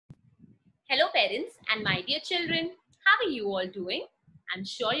Hello parents and my dear children, how are you all doing? I'm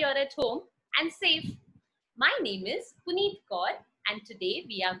sure you're at home and safe. My name is Puneet Kaur and today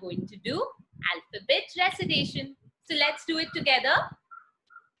we are going to do alphabet recitation. So let's do it together.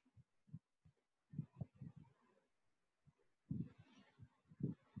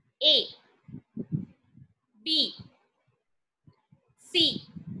 A, B, C,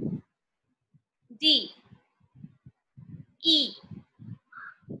 D, E,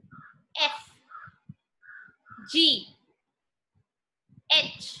 F, G,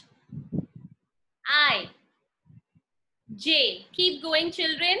 H, I, J. Keep going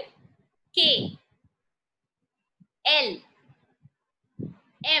children. K, L,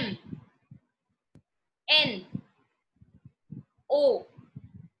 M, N, O,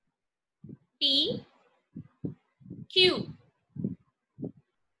 P, Q,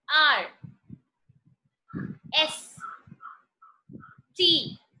 R, S,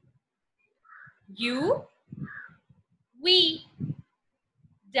 T, U, V,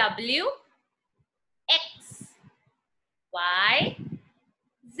 W, X, Y,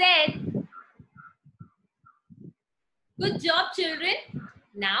 Z. Good job, children.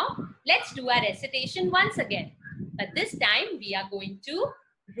 Now, let's do our recitation once again. But this time, we are going to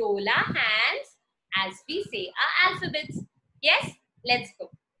roll our hands as we say our alphabets. Yes? Let's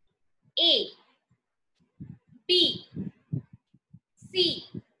go. A, B, C,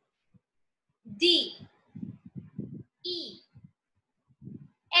 D, E,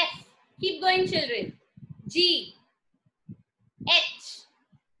 F. Keep going, children. G, H,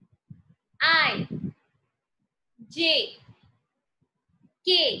 I, J,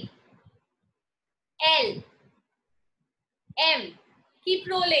 K, L, M. Keep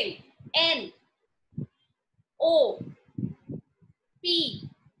rolling. N, O, P,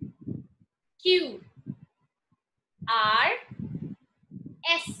 Q, R,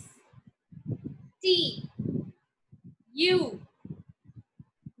 S, T, U,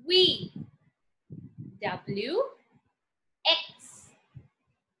 V, W, X,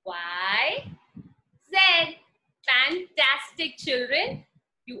 Y, Z. Fantastic, children.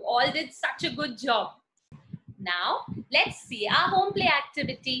 You all did such a good job. Now, let's see our home play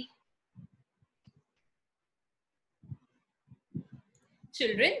activity.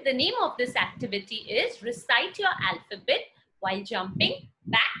 Children, the name of this activity is recite your alphabet while jumping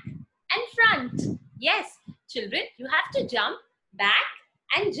back and front. Yes, children, you have to jump back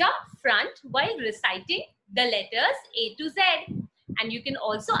and jump front while reciting the letters A to Z. And you can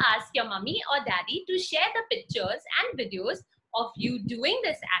also ask your mummy or daddy to share the pictures and videos of you doing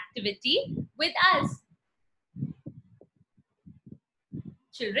this activity with us.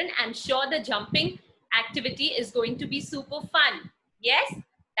 Children, I'm sure the jumping activity is going to be super fun. Yes,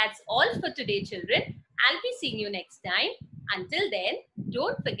 that's all for today, children. I'll be seeing you next time. Until then,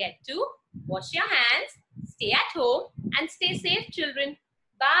 don't forget to wash your hands, stay at home, and stay safe, children.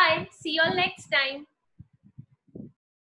 Bye. See you all next time.